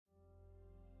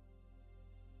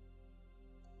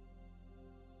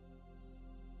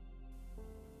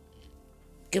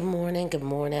Good morning, good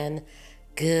morning,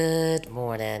 good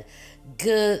morning.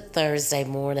 Good Thursday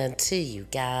morning to you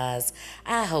guys.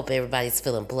 I hope everybody's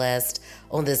feeling blessed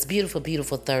on this beautiful,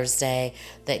 beautiful Thursday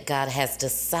that God has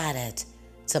decided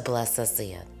to bless us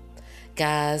in.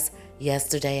 Guys,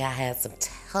 yesterday I had some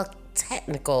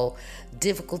technical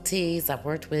difficulties. I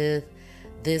worked with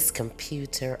this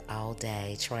computer all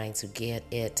day trying to get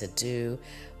it to do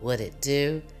what it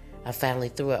do. I finally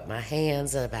threw up my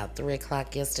hands at about 3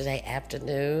 o'clock yesterday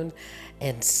afternoon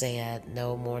and said,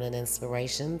 no morning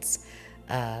inspirations.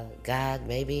 God,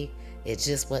 maybe it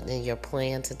just wasn't in your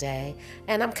plan today.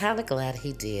 And I'm kind of glad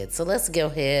he did. So let's go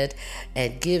ahead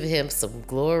and give him some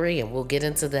glory, and we'll get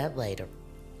into that later.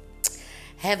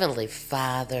 Heavenly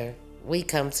Father, we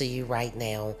come to you right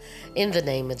now in the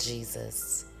name of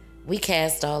Jesus. We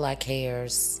cast all our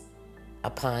cares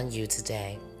upon you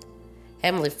today.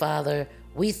 Heavenly Father,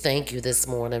 we thank you this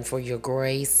morning for your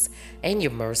grace and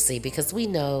your mercy because we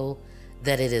know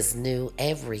that it is new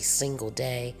every single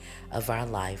day of our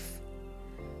life.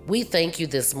 We thank you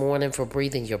this morning for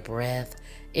breathing your breath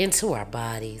into our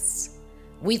bodies.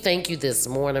 We thank you this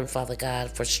morning, Father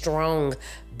God, for strong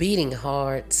beating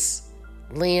hearts,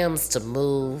 limbs to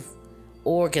move,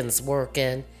 organs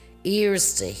working,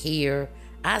 ears to hear,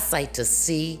 eyesight to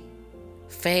see,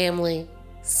 family,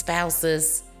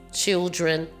 spouses,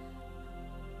 children.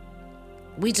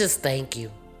 We just thank you.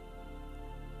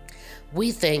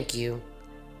 We thank you.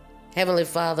 Heavenly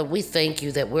Father, we thank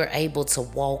you that we're able to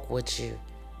walk with you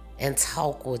and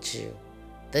talk with you,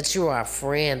 that you are our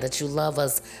friend, that you love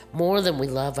us more than we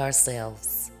love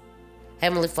ourselves.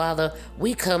 Heavenly Father,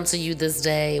 we come to you this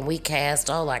day and we cast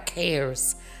all our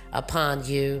cares upon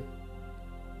you.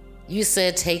 You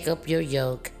said, take up your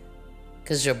yoke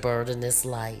because your burden is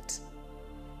light.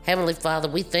 Heavenly Father,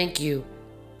 we thank you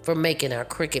for making our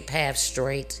crooked path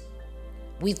straight.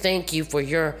 We thank you for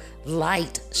your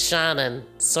light shining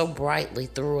so brightly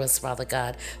through us, Father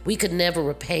God. We could never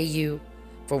repay you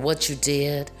for what you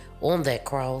did on that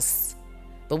cross.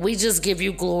 But we just give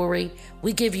you glory,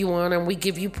 we give you honor, and we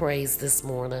give you praise this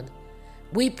morning.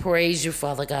 We praise you,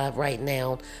 Father God, right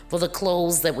now for the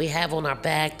clothes that we have on our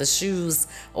back, the shoes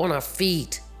on our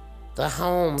feet, the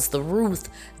homes, the roof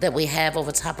that we have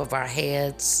over top of our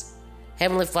heads.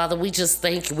 Heavenly Father, we just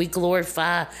thank you. We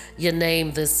glorify your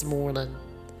name this morning.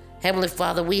 Heavenly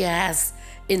Father, we ask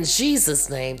in Jesus'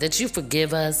 name that you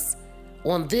forgive us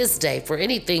on this day for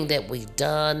anything that we've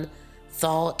done,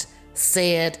 thought,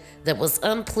 said that was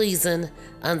unpleasing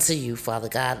unto you, Father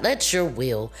God. Let your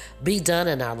will be done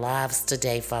in our lives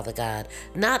today, Father God.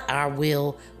 Not our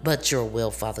will, but your will,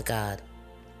 Father God.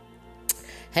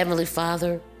 Heavenly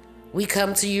Father, we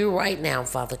come to you right now,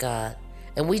 Father God,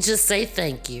 and we just say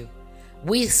thank you.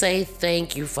 We say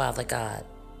thank you, Father God,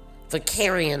 for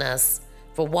carrying us,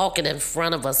 for walking in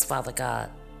front of us, Father God,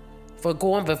 for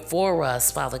going before us,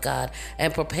 Father God,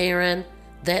 and preparing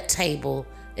that table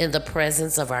in the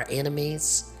presence of our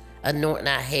enemies, anointing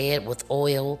our head with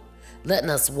oil, letting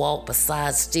us walk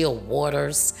beside still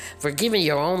waters, for giving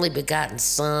your only begotten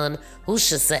Son, who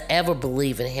should ever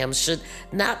believe in him, should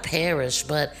not perish,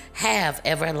 but have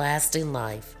everlasting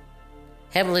life.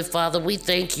 Heavenly Father, we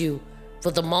thank you for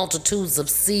the multitudes of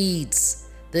seeds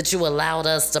that you allowed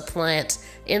us to plant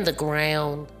in the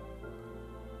ground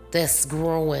that's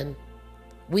growing.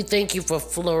 We thank you for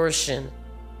flourishing.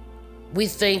 We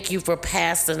thank you for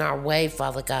passing our way,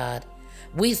 Father God.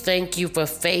 We thank you for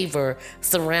favor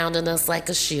surrounding us like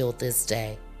a shield this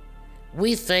day.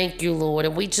 We thank you, Lord,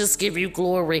 and we just give you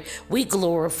glory. We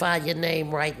glorify your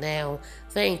name right now.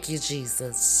 Thank you,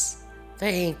 Jesus.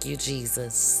 Thank you,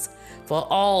 Jesus, for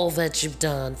all that you've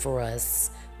done for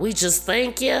us. We just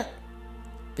thank you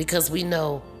because we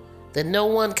know that no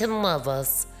one can love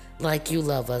us like you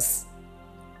love us.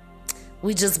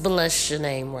 We just bless your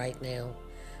name right now.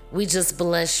 We just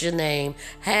bless your name.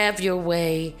 Have your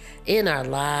way in our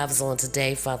lives on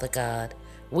today, Father God.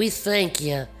 We thank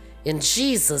you in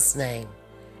Jesus' name.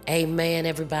 Amen,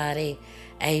 everybody.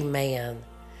 Amen.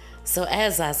 So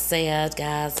as I said,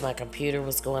 guys, my computer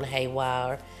was going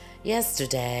haywire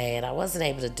yesterday, and I wasn't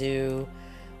able to do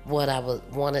what I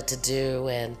wanted to do.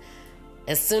 And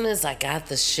as soon as I got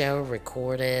the show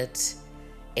recorded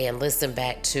and listened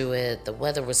back to it, the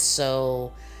weather was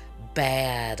so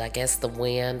bad. I guess the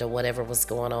wind or whatever was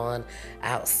going on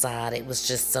outside, it was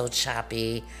just so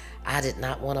choppy. I did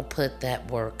not want to put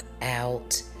that work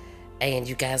out, and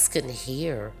you guys couldn't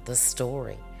hear the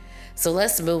story. So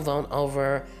let's move on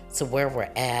over to where we're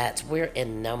at. We're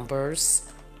in Numbers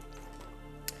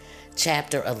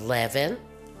chapter 11,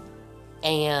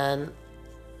 and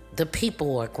the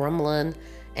people are grumbling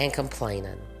and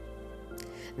complaining.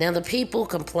 Now the people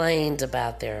complained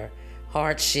about their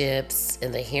hardships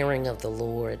in the hearing of the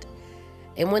Lord.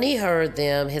 And when he heard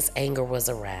them, his anger was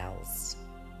aroused.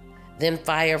 Then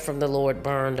fire from the Lord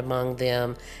burned among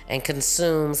them and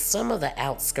consumed some of the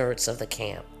outskirts of the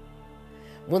camp.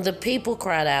 When the people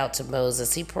cried out to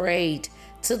Moses, he prayed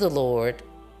to the Lord,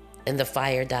 and the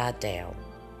fire died down,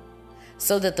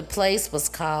 so that the place was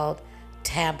called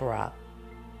Taberah,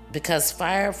 because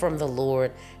fire from the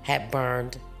Lord had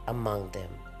burned among them.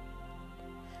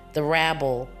 The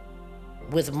rabble,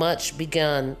 with much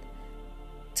begun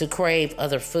to crave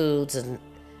other foods, and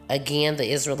again the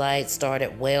Israelites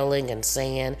started wailing and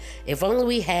saying, "If only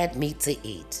we had meat to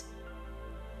eat.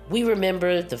 We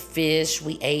remember the fish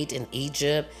we ate in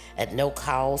Egypt at no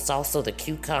cost, also the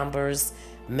cucumbers,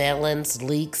 melons,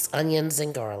 leeks, onions,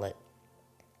 and garlic.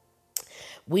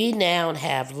 We now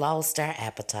have lost our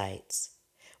appetites.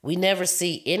 We never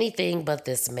see anything but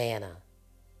this manna."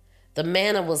 The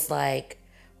manna was like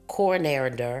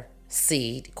coriander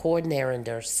seed,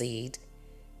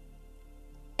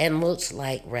 and looked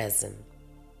like resin.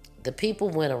 The people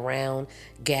went around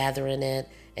gathering it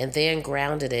and then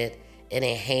grounded it in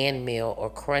a hand mill or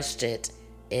crushed it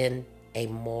in a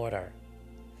mortar.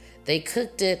 They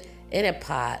cooked it in a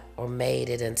pot or made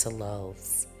it into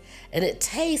loaves, and it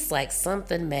tastes like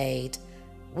something made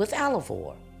with olive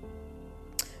oil.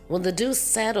 When the dew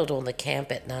settled on the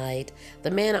camp at night,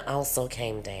 the manna also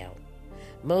came down.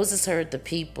 Moses heard the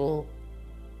people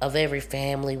of every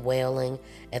family wailing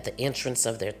at the entrance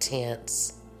of their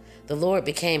tents. The Lord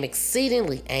became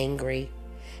exceedingly angry,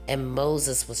 and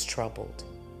Moses was troubled.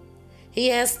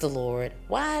 He asked the Lord,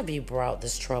 "Why have you brought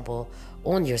this trouble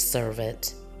on your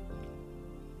servant?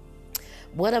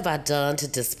 What have I done to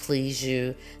displease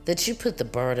you that you put the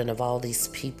burden of all these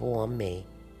people on me?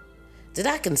 Did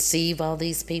I conceive all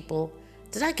these people?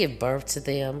 Did I give birth to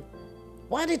them?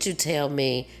 Why did you tell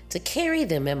me to carry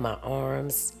them in my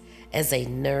arms as a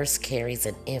nurse carries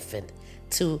an infant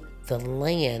to the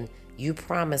land you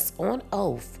promised on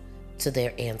oath to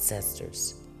their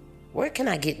ancestors? Where can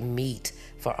I get meat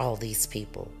for all these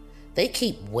people? They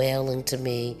keep wailing to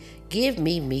me, 'Give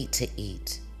me meat to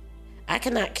eat.' I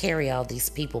cannot carry all these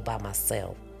people by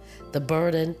myself. The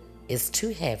burden is too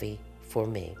heavy for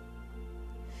me.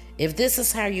 If this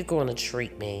is how you're going to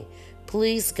treat me,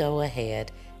 please go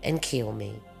ahead and kill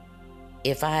me,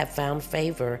 if I have found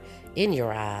favor in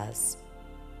your eyes,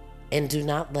 and do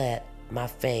not let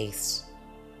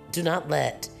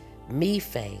me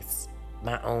face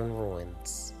my own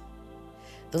ruins."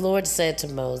 The Lord said to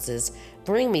Moses,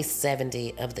 "Bring me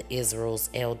 70 of the Israel's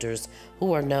elders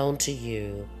who are known to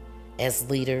you as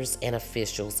leaders and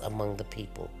officials among the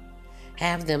people.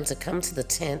 Have them to come to the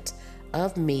tent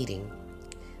of meeting,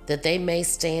 that they may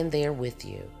stand there with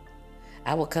you.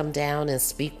 I will come down and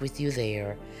speak with you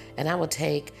there, and I will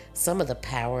take some of the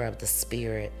power of the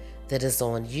Spirit that is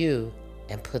on you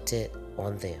and put it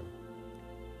on them.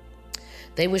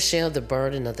 They will share the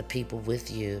burden of the people with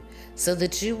you, so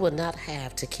that you will not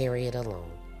have to carry it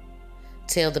alone.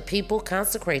 Tell the people,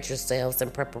 consecrate yourselves in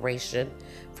preparation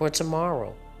for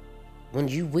tomorrow, when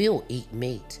you will eat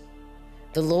meat.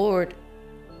 The Lord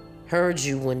heard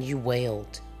you when you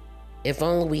wailed, 'If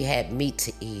only we had meat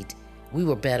to eat. We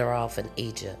were better off in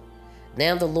Egypt.'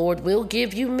 Now the Lord will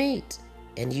give you meat,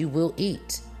 and you will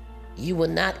eat. You will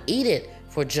not eat it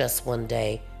for just 1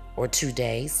 day, or 2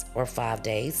 days, or 5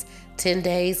 days, 10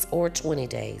 days, or 20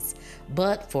 days,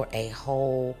 but for a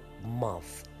whole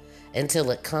month, until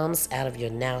it comes out of your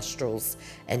nostrils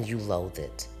and you loathe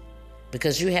it,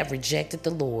 because you have rejected the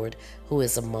Lord who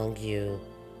is among you,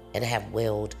 and have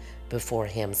wailed before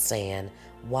him, saying,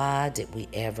 'Why did we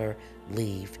ever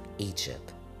leave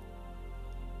Egypt?'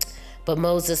 But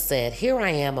Moses said, 'Here I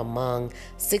am among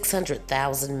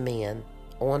 600,000 men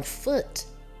on foot,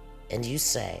 and you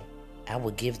say, I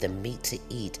will give them meat to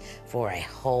eat for a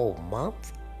whole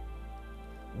month?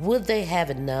 Would they have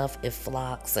enough if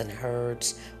flocks and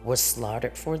herds were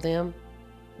slaughtered for them?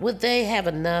 Would they have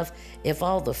enough if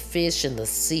all the fish in the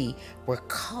sea were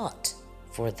caught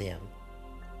for them?'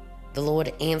 The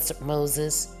Lord answered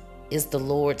Moses, 'Is the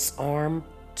Lord's arm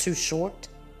too short?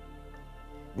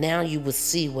 Now you will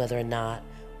see whether or not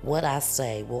what I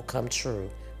say will come true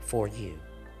for you.'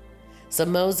 So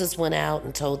Moses went out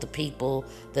and told the people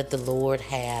that the Lord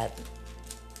had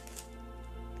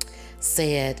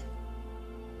said,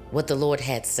 what the Lord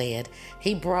had said.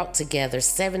 He brought together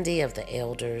 70 of the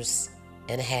elders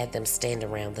and had them stand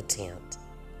around the tent.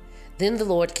 Then the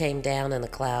Lord came down in a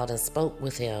cloud and spoke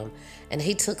with him, and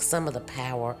he took some of the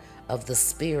power of the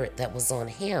Spirit that was on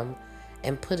him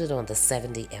and put it on the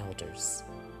 70 elders.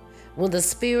 When the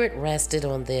Spirit rested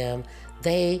on them,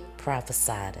 they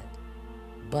prophesied it,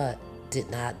 but did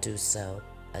not do so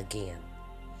again.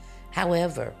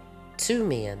 However, two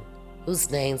men,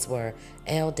 whose names were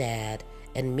Eldad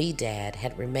and Medad,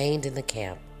 had remained in the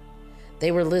camp.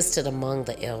 They were listed among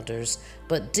the elders,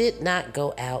 but did not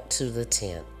go out to the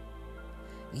tent.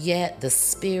 Yet the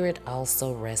Spirit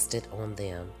also rested on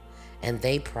them, and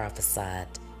they prophesied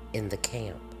in the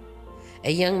camp.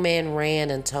 A young man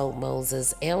ran and told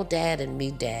Moses, Eldad and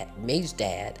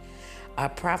Medad are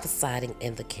prophesying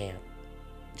in the camp.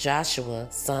 Joshua,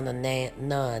 son of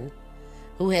Nun,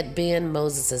 who had been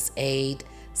Moses' aide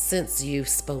since youth,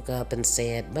 spoke up and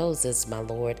said, Moses, my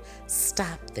Lord,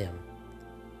 stop them.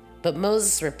 But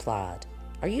Moses replied,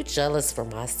 are you jealous for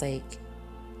my sake?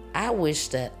 I wish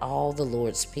that all the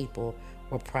Lord's people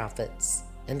were prophets,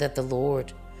 and that the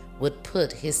Lord would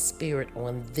put his Spirit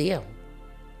on them.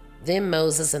 Then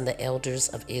Moses and the elders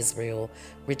of Israel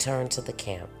returned to the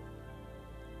camp.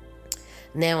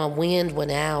 Now a wind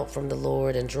went out from the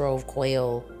Lord and drove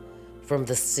quail from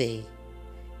the sea.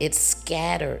 It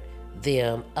scattered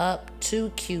them up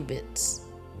 2 cubits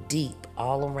deep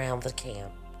all around the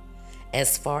camp,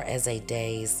 as far as a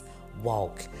day's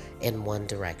walk in one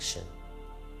direction.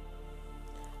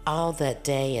 All that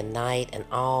day and night and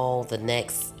all the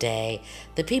next day,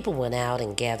 the people went out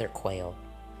and gathered quail.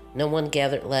 No one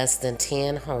gathered less than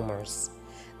 10 homers.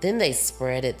 Then they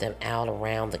spreaded them out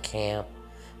around the camp.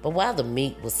 But while the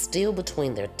meat was still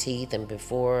between their teeth and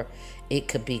before it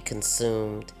could be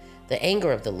consumed, the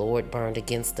anger of the Lord burned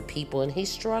against the people, and he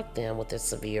struck them with a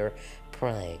severe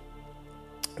plague.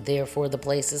 Therefore the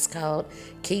place is called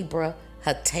Kibroth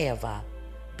Hattaavah,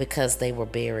 because they were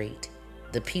buried,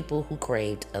 the people who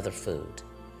craved other food.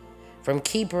 From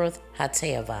Kibroth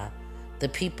Hattaavah, the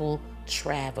people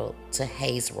traveled to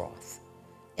Hazeroth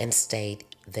and stayed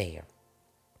there.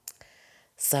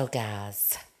 So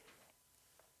guys,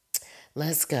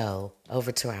 let's go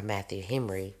over to our Matthew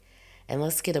Henry and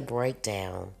let's get a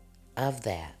breakdown of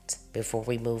that before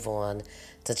we move on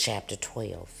to chapter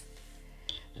 12.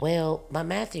 Well, my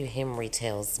Matthew Henry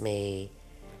tells me,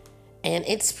 and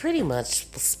it's pretty much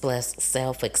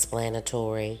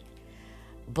self-explanatory,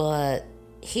 but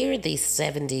here are these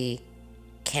 70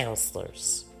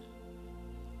 counselors.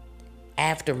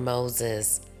 After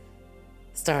Moses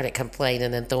started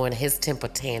complaining and throwing his temper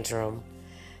tantrum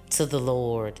to the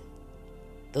Lord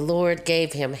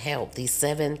gave him help, these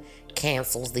 7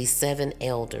 councils, these 7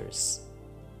 elders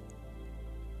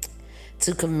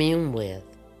to commune with.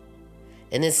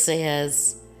 And it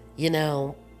says,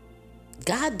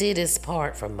 God did his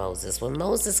part for Moses. When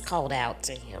Moses called out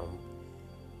to him,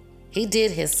 he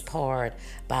did his part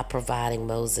by providing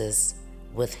Moses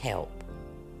with help.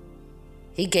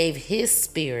 He gave his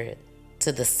Spirit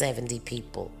to the 70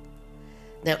 people.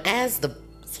 Now, as the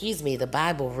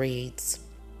Bible reads,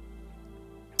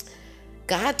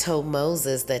 God told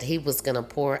Moses that he was going to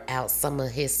pour out some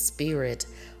of his Spirit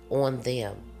on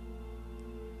them.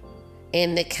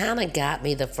 And it kind of got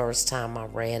me the first time I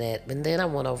read it. And then I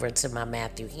went over to my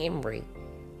Matthew Henry,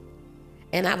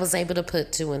 and I was able to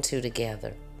put 2 and 2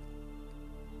 together.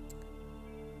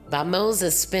 By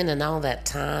Moses spending all that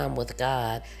time with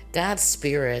God, God's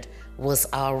Spirit was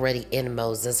already in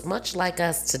Moses, much like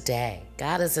us today.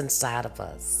 God is inside of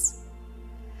us.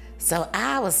 So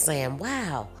I was saying,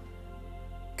 wow,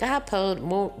 God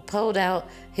poured out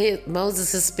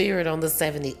Moses' Spirit on the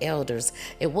 70 elders.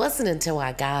 It wasn't until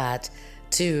I got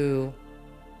to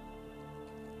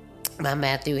my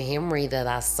Matthew Henry that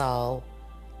I saw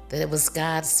that it was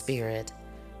God's Spirit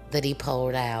that he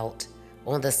poured out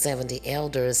on the 70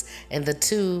 elders, and the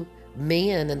 2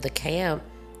 men in the camp,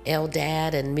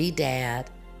 Eldad and Medad,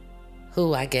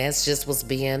 who I guess just was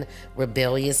being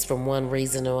rebellious for one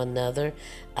reason or another.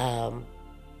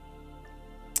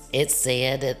 It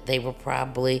said that they were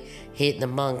probably hidden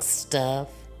amongst stuff.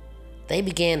 They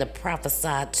began to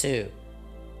prophesy too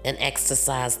and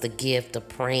exercise the gift of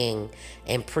praying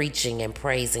and preaching and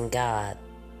praising God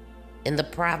in the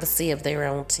privacy of their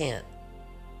own tent.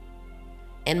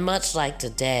 And much like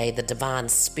today, the divine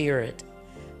Spirit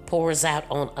pours out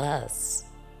on us.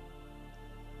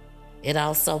 It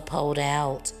also poured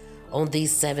out on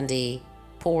these 70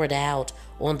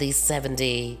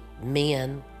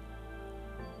 men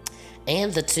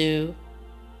and the 2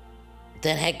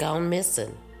 that had gone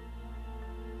missing.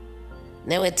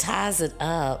 Now it ties it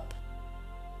up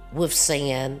with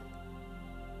saying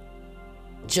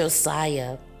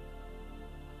Josiah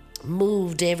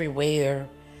moved everywhere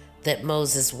that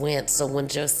Moses went. So when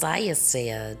Josiah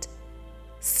said,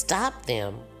 stop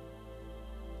them,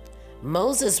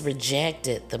 Moses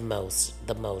rejected the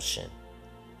motion.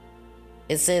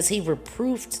 It says he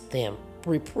reproved him.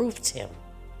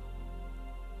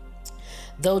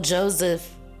 Though Josiah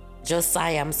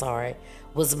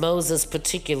was Moses'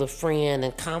 particular friend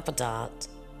and confidant,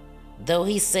 though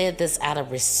he said this out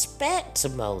of respect to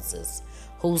Moses,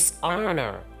 whose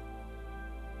honor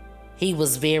he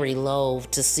was very loath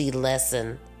to see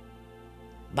lessened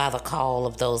by the call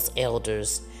of those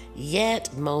elders,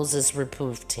 yet Moses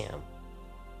reproved him.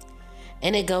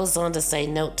 And it goes on to say,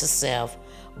 note to self,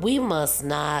 we must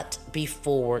not be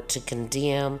forward to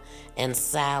condemn and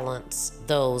silence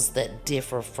those that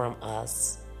differ from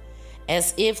us,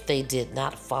 as if they did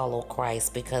not follow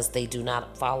Christ because they do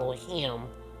not follow him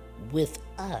with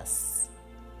us.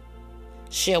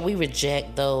 Shall we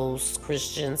reject those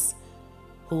Christians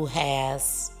who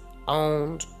has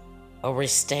owned or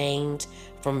restrained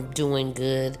from doing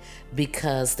good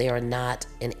because they are not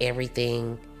in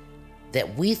everything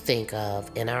that we think of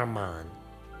in our mind?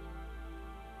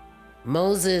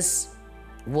 Moses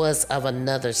was of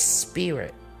another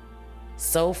spirit,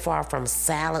 so far from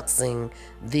silencing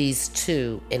these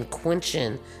two and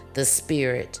quenching the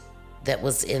spirit that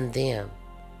was in them.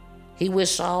 He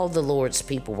wished all the Lord's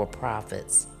people were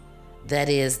prophets. That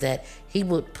is, that he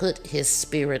would put his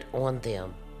spirit on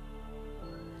them.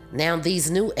 Now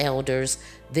these new elders,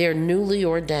 they're newly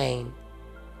ordained.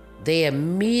 They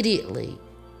immediately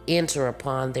enter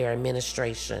upon their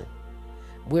administration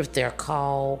with their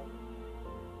call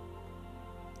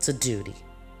to duty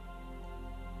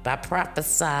by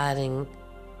prophesying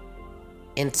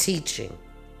and teaching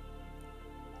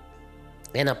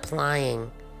and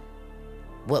applying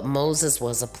what Moses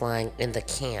was applying in the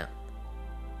camp,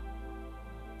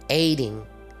 aiding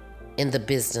in the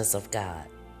business of God.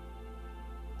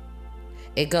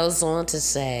 It goes on to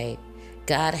say,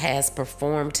 God has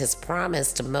performed his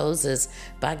promise to Moses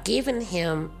by giving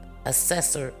him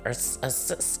assessors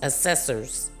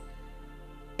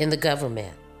in the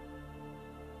government.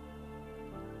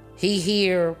 He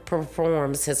here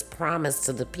performs his promise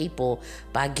to the people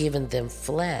by giving them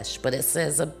flesh. But it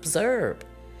says, observe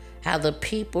how the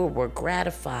people were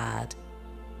gratified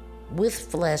with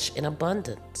flesh in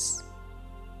abundance.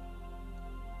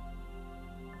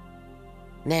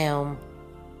 Now,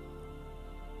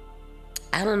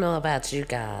 I don't know about you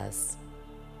guys,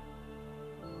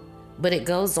 but it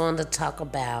goes on to talk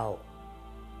about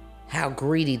how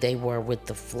greedy they were with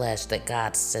the flesh that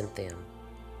God sent them,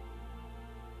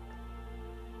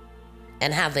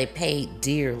 and how they paid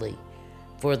dearly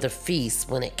for the feast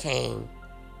when it came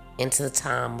into the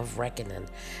time of reckoning.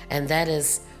 And that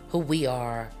is who we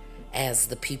are as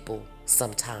the people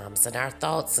sometimes, and our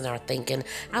thoughts and our thinking.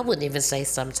 I wouldn't even say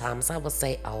sometimes, I would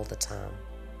say all the time.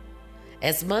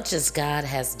 As much as God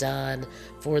has done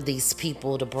for these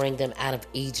people to bring them out of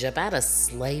Egypt, out of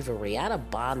slavery, out of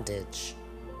bondage,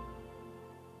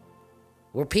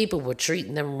 where people were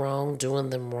treating them wrong,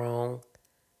 doing them wrong,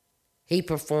 he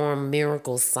performed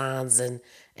miracles, signs,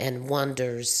 and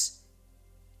wonders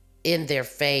in their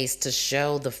face to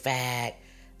show the fact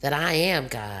that I am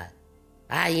God.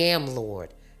 I am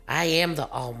Lord. I am the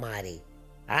Almighty.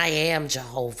 I am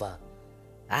Jehovah.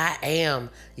 I am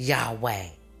Yahweh.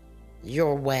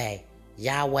 Your way.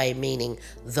 Yahweh meaning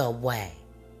the way.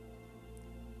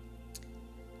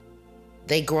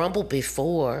 They grumbled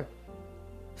before,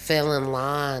 fell in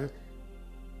line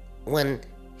when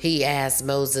he asked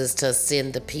Moses to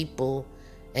send the people,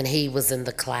 and he was in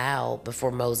the cloud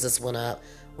before Moses went up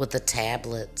with the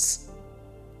tablets.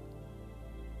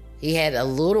 He had a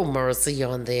little mercy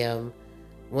on them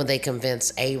when they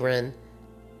convinced Aaron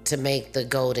to make the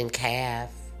golden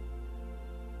calf.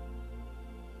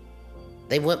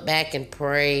 They went back and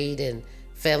prayed and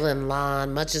fell in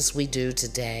line, much as we do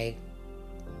today.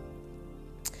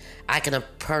 I can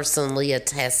personally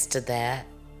attest to that.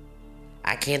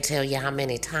 I can't tell you how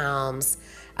many times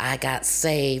I got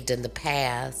saved in the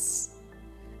past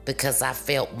because I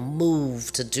felt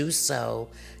moved to do so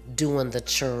during the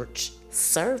church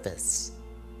service.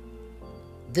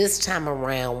 This time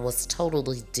around was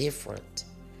totally different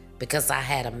because I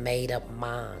had a made-up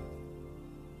mind.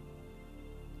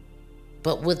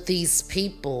 But with these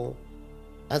people,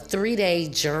 a 3-day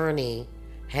journey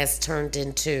has turned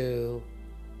into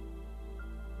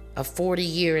a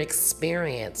 40-year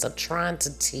experience of trying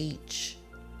to teach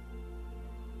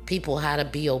people how to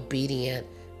be obedient,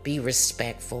 be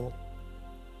respectful.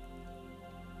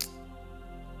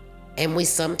 And we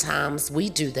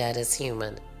do that as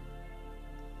human.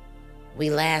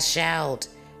 We lash out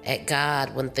at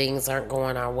God when things aren't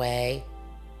going our way.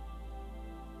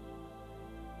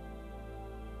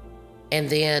 And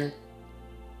then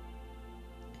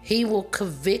he will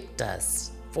convict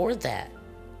us for that.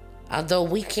 Although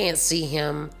we can't see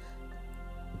him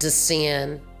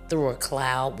descend through a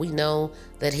cloud, we know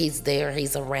that he's there,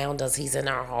 he's around us, he's in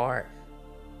our heart.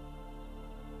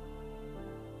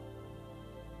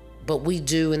 but we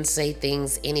do and say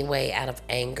things anyway out of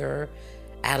anger,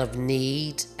 out of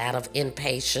need, out of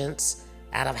impatience,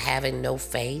 out of having no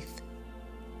faith.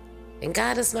 And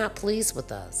God is not pleased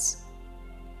with us.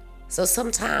 So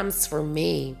sometimes for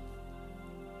me,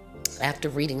 after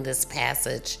reading this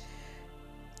passage,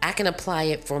 I can apply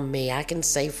it for me. I can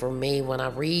say for me, when I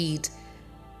read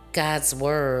God's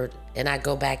word and I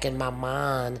go back in my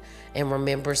mind and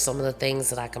remember some of the things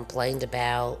that I complained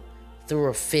about, threw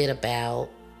a fit about,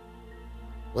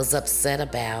 was upset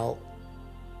about,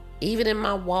 even in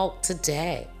my walk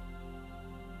today.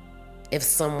 If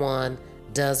someone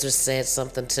does or said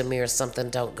something to me or something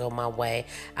don't go my way,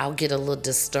 I'll get a little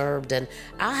disturbed and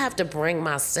I'll have to bring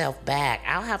myself back.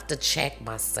 I'll have to check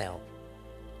myself.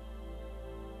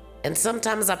 And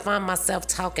sometimes I find myself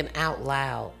talking out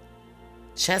loud,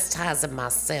 chastising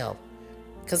myself,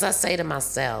 because I say to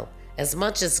myself, as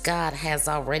much as God has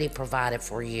already provided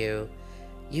for you,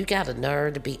 you got a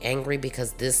nerve to be angry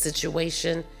because this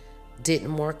situation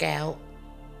didn't work out.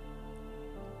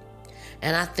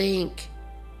 And I think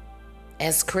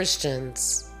as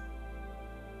Christians,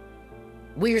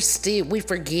 we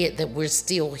forget that we're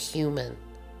still human.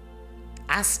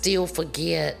 I still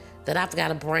forget that I've got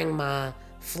to bring my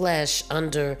flesh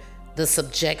under the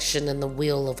subjection and the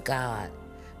will of God.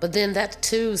 But then that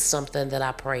too is something that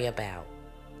I pray about.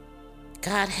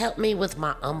 God, help me with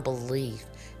my unbelief.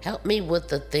 Help me with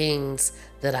the things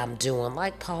that I'm doing.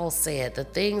 Like Paul said, the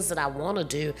things that I want to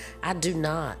do, I do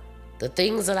not. The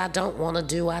things that I don't want to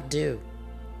do, I do.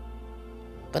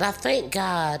 But I thank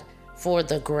God for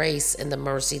the grace and the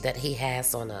mercy that he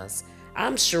has on us.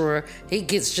 I'm sure he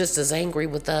gets just as angry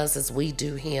with us as we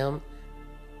do him.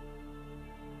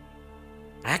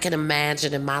 I can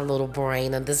imagine in my little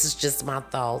brain, and this is just my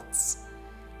thoughts,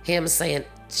 him saying,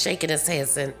 shaking his head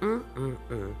saying,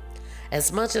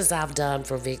 As much as I've done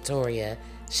for Victoria,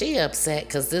 she upset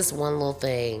because this one little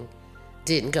thing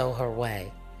didn't go her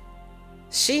way.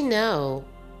 She know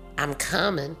I'm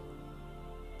coming.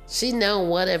 She know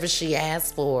whatever she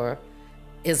asked for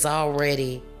is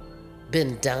already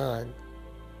been done.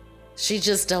 She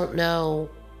just don't know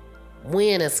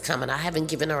when it's coming. I haven't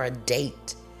given her a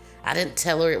date. I didn't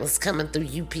tell her it was coming through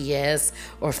UPS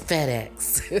or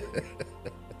FedEx.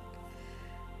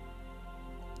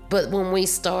 But when we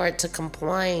start to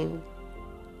complain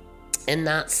and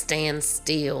not stand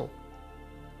still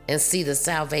and see the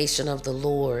salvation of the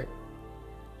Lord,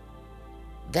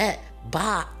 that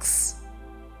box,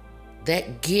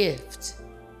 that gift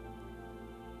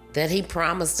that he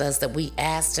promised us that we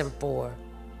asked him for,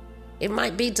 it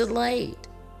might be delayed.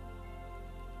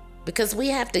 Because we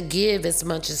have to give as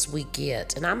much as we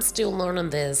get. And I'm still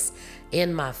learning this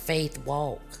in my faith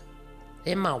walk,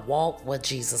 in my walk with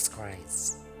Jesus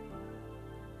Christ.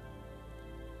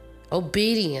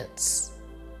 Obedience.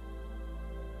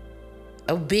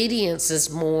 Obedience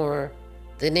is more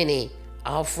than any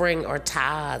offering or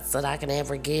tithes that I can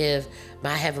ever give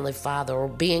my Heavenly Father, or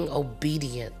being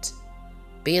obedient,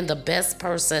 being the best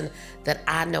person that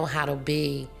I know how to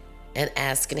be, and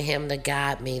asking him to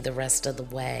guide me the rest of the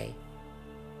way.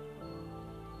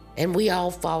 And we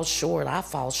all fall short. I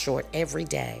fall short every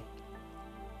day.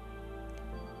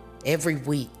 Every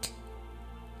week,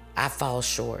 I fall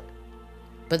short.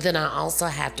 But then I also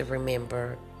have to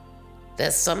remember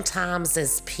that sometimes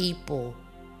as people,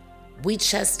 we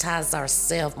chastise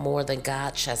ourselves more than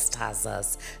God chastises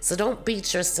us. So don't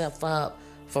beat yourself up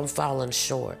from falling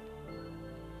short.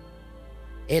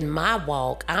 In my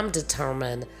walk, I'm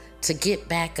determined to get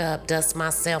back up, dust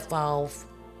myself off,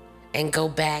 and go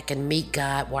back and meet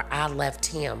God where I left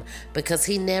him. Because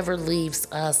he never leaves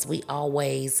us. We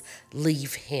always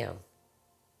leave him.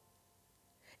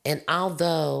 And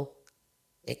although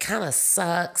it kind of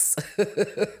sucks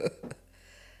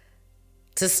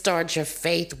to start your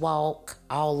faith walk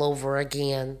all over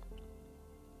again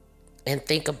and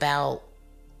think about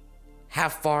how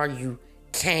far you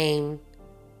came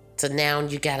to now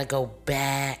you got to go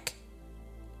back.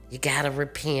 You got to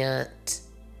repent.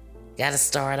 Got to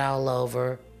start all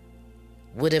over.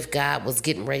 What if God was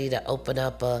getting ready to open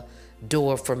up a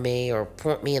door for me or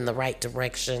point me in the right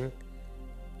direction,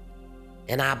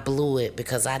 and I blew it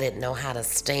because I didn't know how to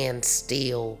stand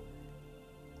still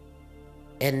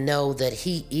and know that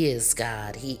he is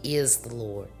God. He is the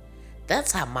Lord.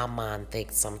 That's how my mind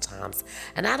thinks sometimes.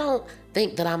 And I don't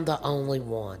think that I'm the only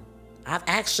one. I've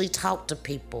actually talked to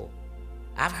people.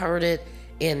 I've heard it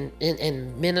in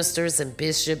ministers and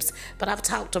bishops, but I've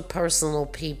talked to personal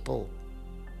people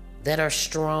that are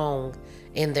strong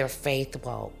in their faith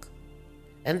walk.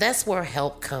 And that's where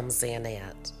help comes in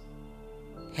at.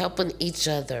 Helping each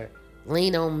other.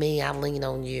 Lean on me, I lean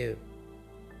on you.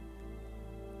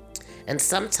 And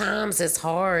sometimes it's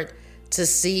hard to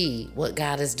see what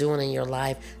God is doing in your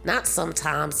life. Not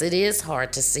sometimes, it is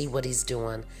hard to see what He's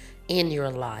doing in your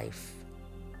life.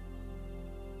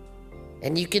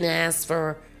 And you can ask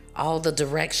for all the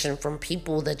direction from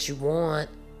people that you want,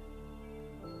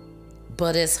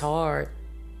 but it's hard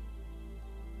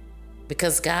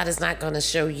because God is not going to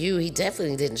show you. He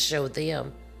definitely didn't show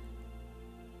them.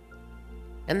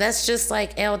 And that's just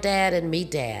like Eldad and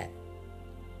Medad.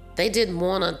 They didn't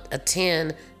want to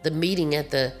attend the meeting at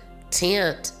the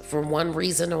tent for one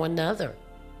reason or another.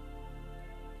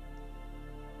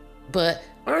 But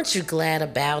aren't you glad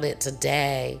about it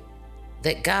today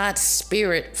that God's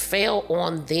Spirit fell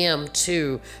on them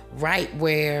too, right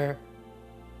where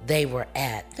they were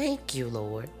at? Thank you,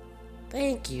 Lord.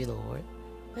 Thank you, Lord.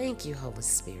 Thank you, Holy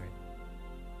Spirit.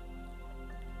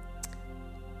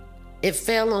 It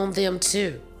fell on them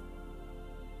too.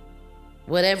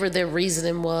 Whatever their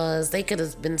reasoning was, they could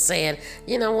have been saying,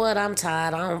 you know what, I'm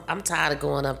tired. I'm tired of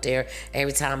going up there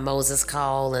every time Moses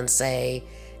called and say,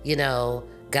 you know,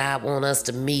 God want us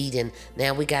to meet, and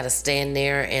now we got to stand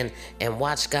there and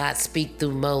watch God speak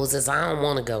through Moses. I don't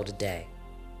want to go today.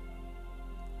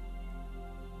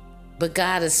 But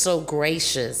God is so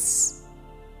gracious.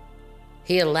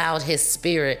 He allowed His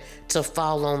Spirit to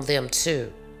fall on them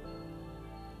too.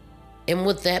 And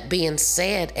with that being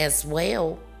said as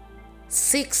well,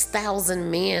 6,000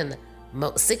 men,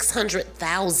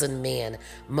 600,000 men,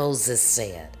 Moses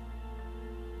said.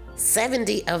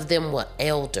 70 of them were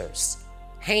elders,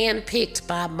 handpicked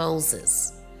by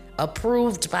Moses,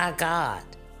 approved by God.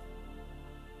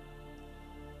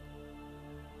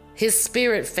 His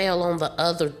Spirit fell on the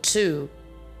other two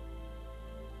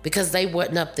because they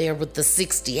weren't up there with the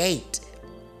 68.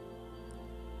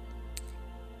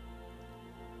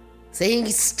 So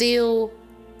He still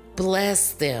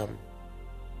blessed them.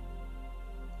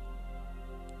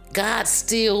 God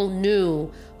still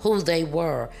knew who they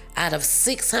were. Out of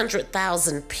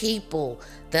 600,000 people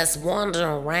that's wandering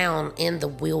around in the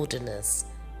wilderness,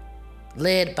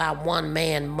 led by one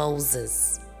man,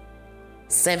 Moses,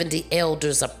 70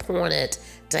 elders appointed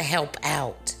to help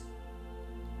out.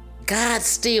 God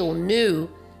still knew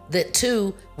that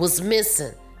two was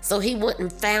missing, so He went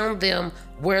and found them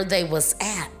where they was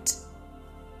at.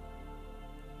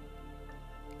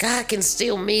 God can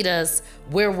still meet us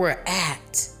where we're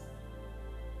at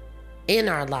in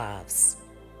our lives.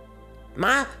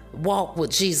 My walk with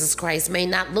Jesus Christ may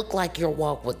not look like your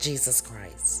walk with Jesus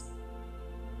Christ.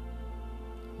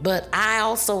 But I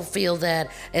also feel that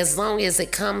as long as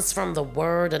it comes from the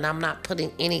Word and I'm not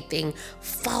putting anything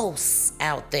false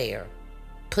out there,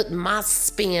 putting my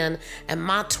spin and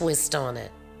my twist on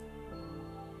it,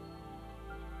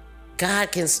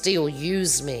 God can still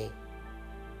use me.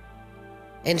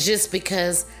 And just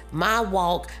because my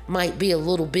walk might be a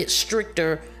little bit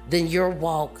stricter than your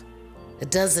walk,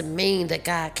 it doesn't mean that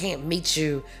God can't meet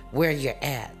you where you're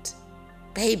at.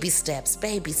 Baby steps,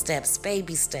 baby steps,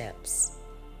 baby steps.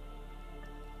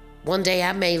 One day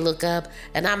I may look up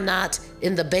and I'm not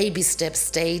in the baby step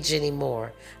stage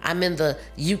anymore. I'm in the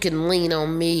you can lean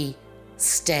on me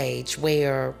stage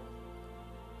where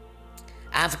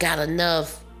I've got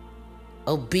enough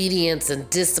obedience and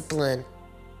discipline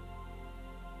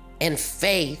and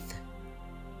faith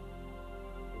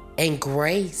and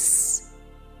grace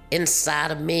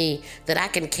inside of me that I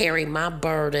can carry my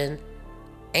burden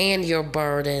and your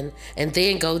burden and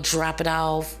then go drop it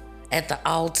off at the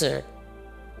altar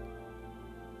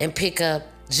and pick up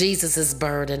Jesus's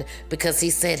burden, because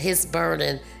He said His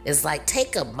burden is like,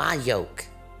 take up my yoke.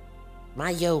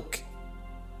 My yoke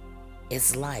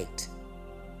is light.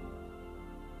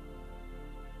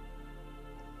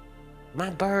 My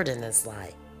burden is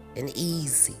light and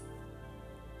easy.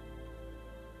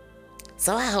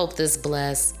 So I hope this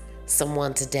blessed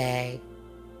someone today.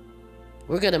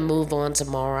 We're going to move on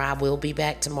tomorrow. I will be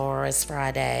back tomorrow. It's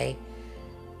Friday.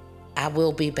 I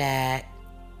will be back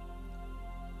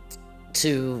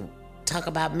to talk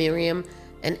about Miriam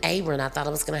and Aaron. I thought I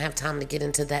was going to have time to get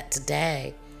into that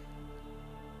today.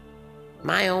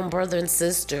 My own brother and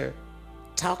sister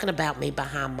talking about me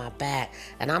behind my back,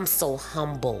 and I'm so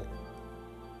humble.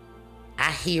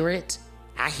 I hear it.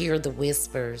 I hear the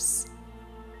whispers.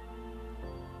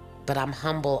 But I'm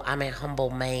humble. I'm a humble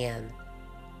man.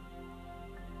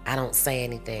 I don't say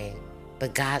anything,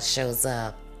 but God shows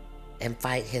up and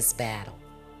fight His battle.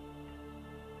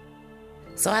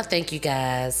 So I thank you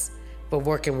guys for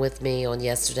working with me on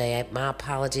yesterday. My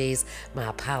apologies, my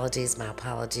apologies, my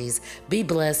apologies. Be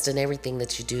blessed in everything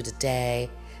that you do today.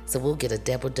 So we'll get a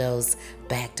double dose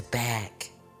back to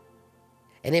back.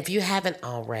 And if you haven't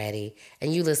already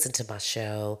and you listen to my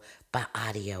show by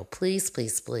audio, please,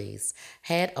 please, please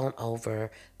head on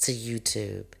over to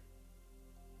YouTube.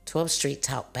 12th Street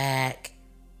Talk Back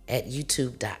at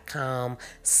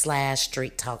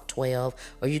youtube.com/Street Talk 12,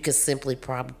 or you can simply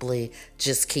probably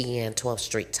just key in 12th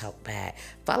Street Talk Back.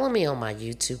 Follow me on my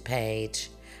YouTube page.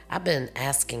 I've been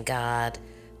asking God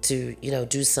to,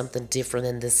 do something different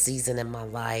in this season in my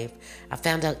life. I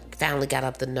finally got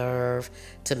up the nerve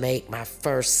to make my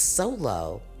first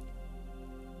solo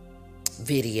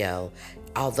video,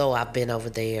 although I've been over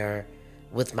there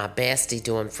with my bestie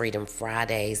doing Freedom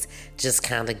Fridays, just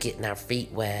kind of getting our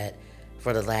feet wet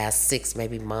for the last 6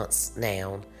 maybe months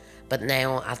now. But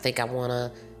now I think I want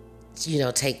to,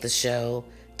 take the show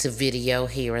to video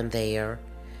here and there.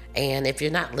 And if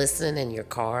you're not listening in your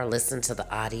car, listen to the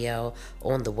audio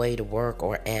on the way to work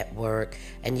or at work,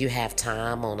 and you have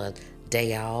time on a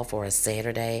day off or a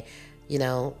Saturday,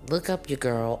 look up your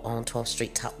girl on 12th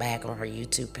Street Talk Back on her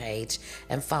YouTube page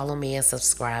and follow me and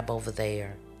subscribe over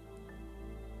there.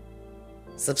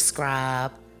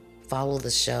 Subscribe, follow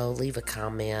the show, leave a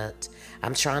comment.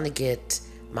 I'm trying to get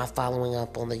my following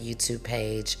up on the YouTube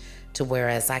page to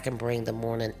whereas I can bring the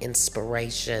morning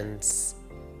inspirations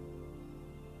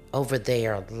over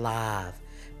there live.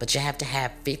 But you have to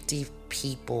have 50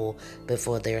 people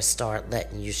before they start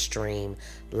letting you stream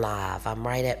live. I'm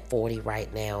right at 40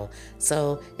 right now.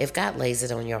 So if God lays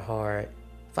it on your heart,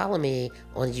 follow me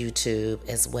on YouTube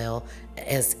as well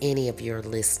as any of your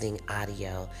listening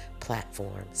audio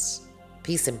platforms.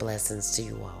 Peace and blessings to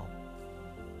you all.